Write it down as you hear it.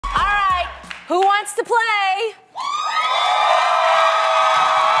Who wants to play?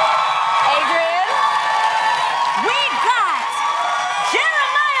 Adrian? We got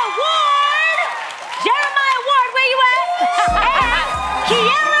Jeremiah Ward. Jeremiah Ward, where you at? And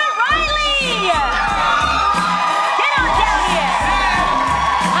Kiara Riley. Get on down here.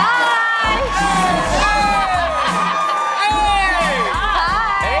 Hi.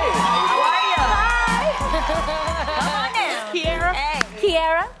 Hey. Come on down. Kiara?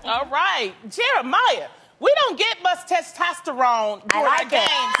 Kiara? All right. Jeremiah, we don't get much testosterone during our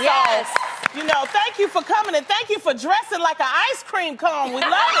games. Yes. So, you know, thank you for coming and thank you for dressing like an ice cream cone. We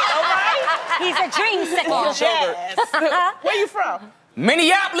love it, all right? He's a dreamsicle. Yes. Where you from?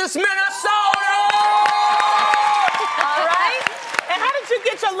 Minneapolis, Minnesota! All right. And how did you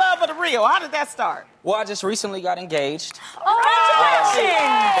get your love of the real? How did that start? Well, I just recently got engaged.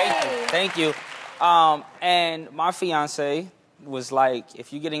 Congratulations. Thank you. And my fiance was like,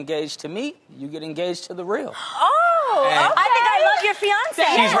 if you get engaged to me, you get engaged to the real. Oh, And I think I love your fiance.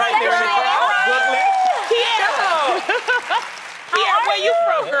 she's right there in the crowd. Brooklyn. Kiara. Kiara, where you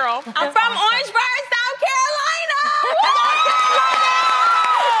from, girl? I'm from Orangeburg, South Carolina.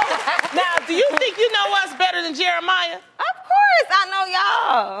 Now, do you think you know us better than Jeremiah? Of course, I know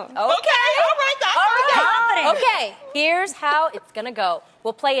y'all. Okay, all right. Confident. Okay, here's how it's gonna go.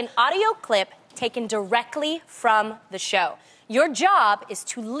 We'll play an audio clip taken directly from the show. Your job is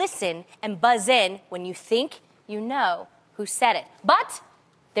to listen and buzz in when you think you know who said it. But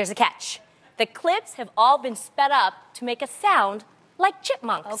there's a catch. The clips have all been sped up to make us sound like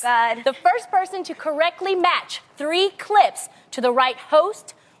chipmunks. Oh, God. The first person to correctly match 3 clips to the right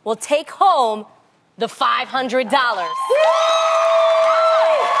host will take home the $500.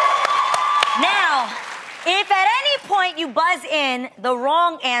 Now, if at any point you buzz in the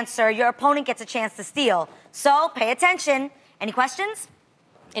wrong answer, your opponent gets a chance to steal. So pay attention. Any questions?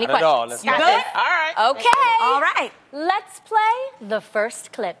 Any Not at all. questions? Let's You go. good? All right. Okay. All right. Let's play the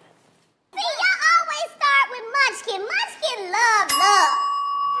first clip. See, y'all always start with Munchkin. Munchkin love.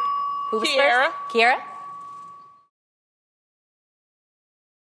 Who was Kiara. first? Kiara?